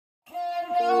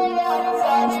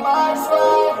my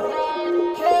swag.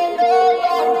 Can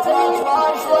nobody touch my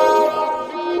swag.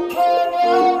 Can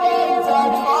nobody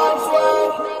touch my swag.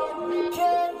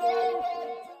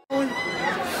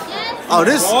 Oh,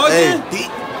 this, hey,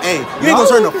 you ain't gonna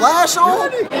turn the flash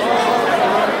on?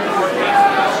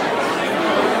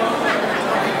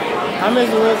 I miss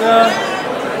it with,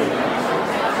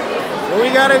 where we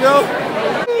gotta go?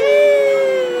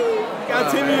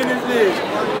 Got Timmy in this bitch.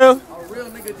 A real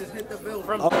nigga just hit the bill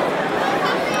from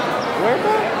where,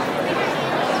 bro?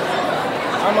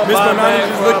 Mr. Nani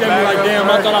just looked at me like,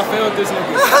 damn, I thought I failed this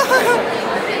nigga.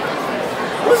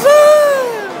 What's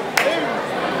up?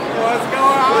 What's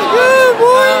going on? What's good,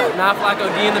 boy?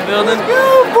 NotflackoD in the building. Let's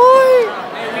go, boy.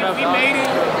 We made it.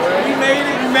 We made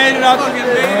it. We made it out fucking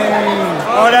bed.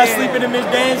 Oh, that sleeping in Miss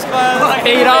Dan's class.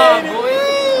 Paid off, boy.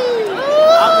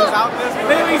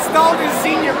 Literally stole his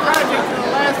senior project for the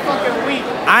last fucking week.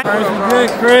 Chris was good,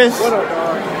 Chris. What up,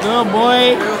 dog? Good,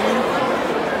 boy.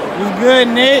 What's good,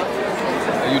 Nick?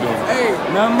 How you doing? Hey,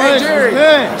 not much. Jerry.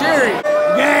 Good. Jerry.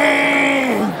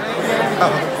 Gang.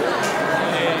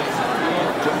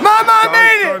 Mama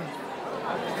made it.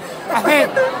 Hey,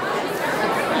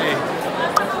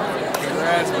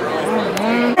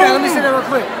 let me say that real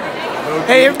quick.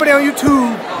 Hey, everybody on YouTube,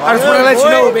 I just want to let you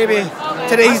know, baby.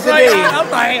 Today's the day.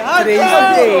 Today's the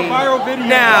day.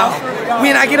 Now,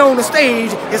 when I get on the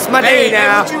stage, it's my day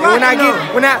now. And when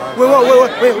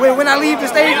I leave the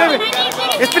stage, baby,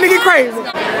 it's finna get crazy.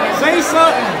 Say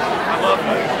something.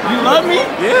 You love me?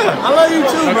 Yeah. I love you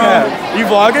too, bro. You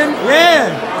vlogging?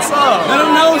 Yeah. What's up? Let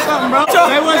them know something, bro.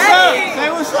 Say what's up. Say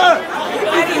what's up.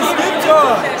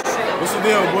 What's the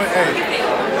deal, boy? Hey.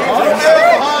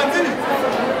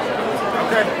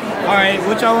 Okay. All right.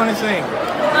 What y'all want to say?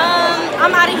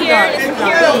 I'm out of here. It's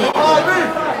security.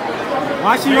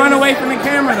 Why she run away from the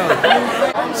camera though?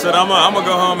 Said I'm gonna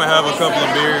go home and have a couple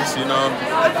of beers, you know,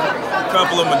 a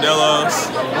couple of Modelos.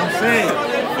 I'm sick.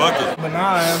 Fuck it. But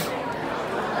nah,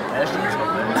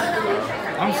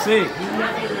 I'm sick.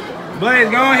 Blaze,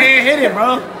 go ahead, hit it,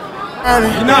 bro.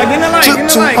 You know, get in the light, get in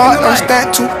the light, hard, don't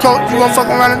stand too close. You gon' fuck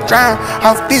around and drown.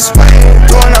 Off this way,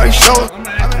 doing all these shows.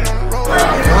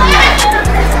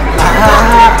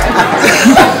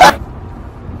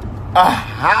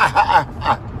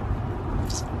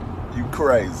 You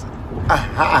crazy.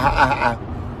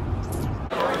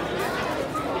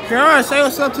 Karen, say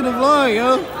what's up to the vlog,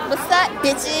 yo. What's up,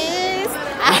 bitches?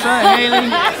 What's up, Haley?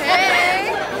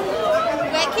 Hey.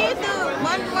 Wait, can you do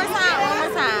one more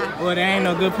time? Well, there ain't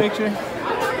no good picture.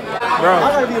 Bro,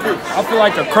 I feel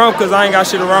like a crump because I ain't got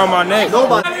shit around my neck.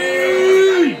 Nobody.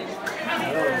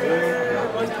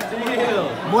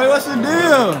 Boy, what's the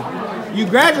deal? You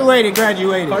graduated. Part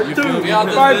two.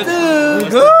 Part two. You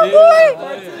good, boy?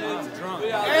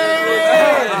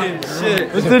 Hey. Shit.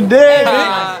 What's the deal,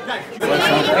 bitch?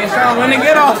 Hey, Sean, when they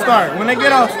get off start?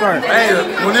 Hey,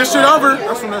 when this shit over,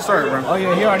 that's when it start, bro. Oh,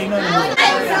 yeah, he already knows.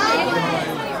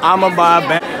 I'ma buy a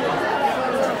bag.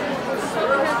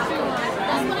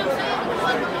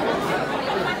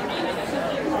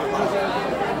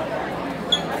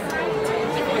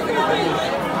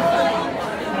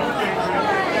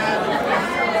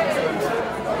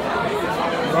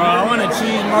 Bro, I want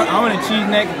a cheese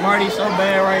neck Marty so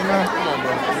bad right now.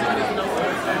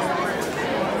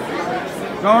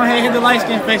 Go ahead, hit the light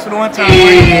skin face for the one time.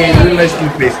 Hey, light skin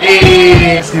face.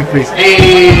 Hey, skin face.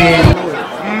 Hey.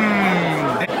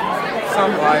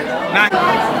 Something like that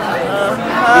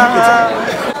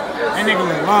nigga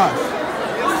was lost.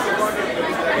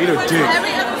 Eat a dick.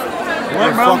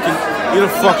 What, bro? Eat a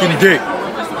fucking dick.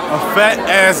 A fat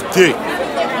ass dick.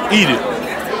 Eat it.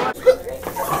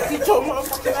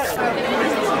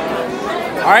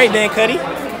 All right, then, Cuddy. Bro,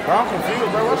 I'm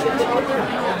confused, bro. What's your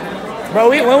Bro,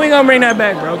 when we gonna bring that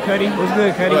back, bro? Cuddy, what's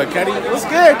good, Cuddy? What, Cuddy? What's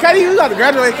good, Cuddy? You got to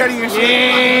graduate, Cuddy, and shit.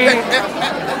 Yeah.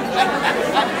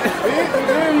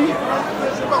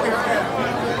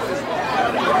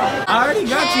 I already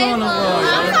got you on the vlog.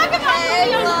 I'm talking about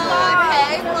hey,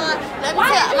 vlog. Let me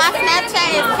tell you, my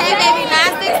Snapchat is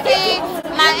KBaby916.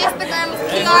 My Instagram is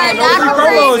PR.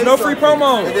 No free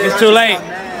promos. It's too late.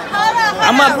 Hold up.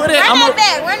 I'm gonna put it. Run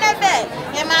that back.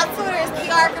 And my Twitter is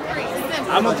PR Capri.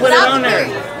 I'm gonna put it on there.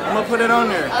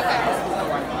 Okay.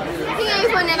 He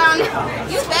ain't putting it on there.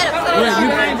 You better put it on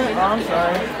there. Oh, I'm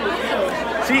sorry.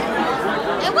 See?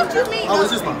 And what you mean? Oh,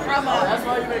 it's just my promo. That's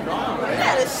why you make You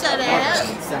better shut that up.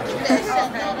 You better shut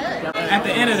that up. At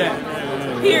the end of that.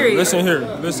 Period. Listen here.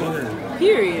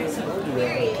 Period.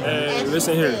 Hey,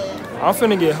 listen here. I'm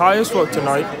finna get high as fuck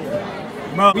tonight.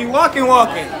 Bro, we walking.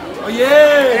 Oh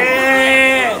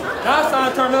yeah. That's how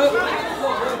I turn up.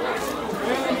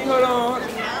 Hold on.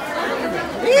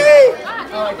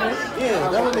 like this. Yeah,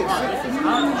 that would make sense.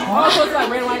 Also, it's like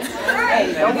red light.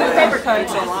 Hey, don't get a paper cut.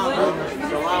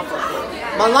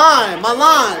 My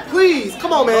line, please,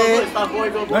 come on, man.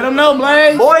 Let them know,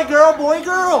 Blaze. Boy, girl, boy,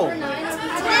 girl.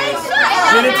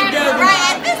 Get it together.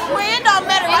 Right, at this point, it don't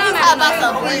matter what you talk about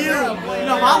something. You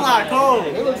know, my line cold.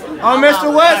 Oh, Mr.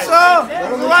 What's up?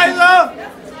 Mr. What's up?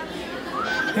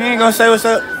 He ain't gonna say what's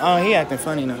up. Oh, he acting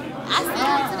funny now. I seen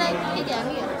him today. He got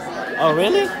me upset. Oh,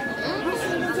 really?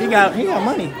 He got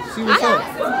money. See what's up.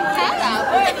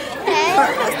 Hey,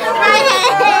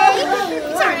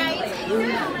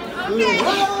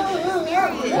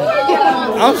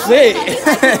 I'm sick.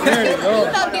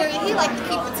 he like to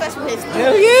keep in touch with his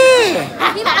Hell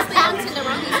yeah. He likes to young to the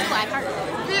wrong. He's quite hurt.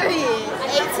 Period.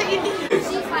 18.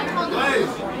 She's like, hold on.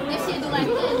 This shit do like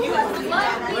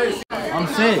this. I'm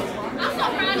sick. I'm so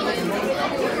proud of you.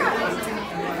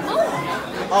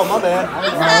 Oh, my bad.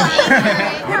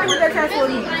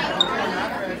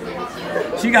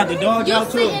 She got the dog out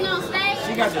too.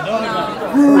 She got the dog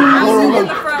out. I'm sitting in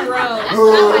the front row.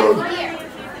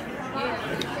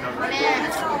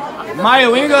 Maya,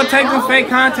 when you gonna take them fake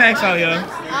contacts out, yo?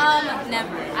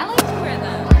 Never. I like to wear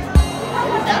them.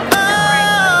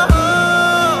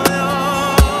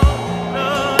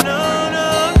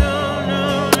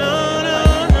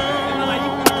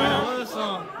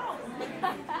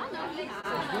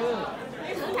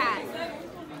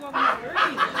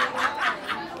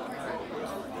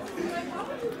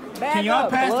 Can y'all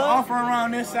pass the offer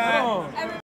around this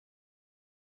side?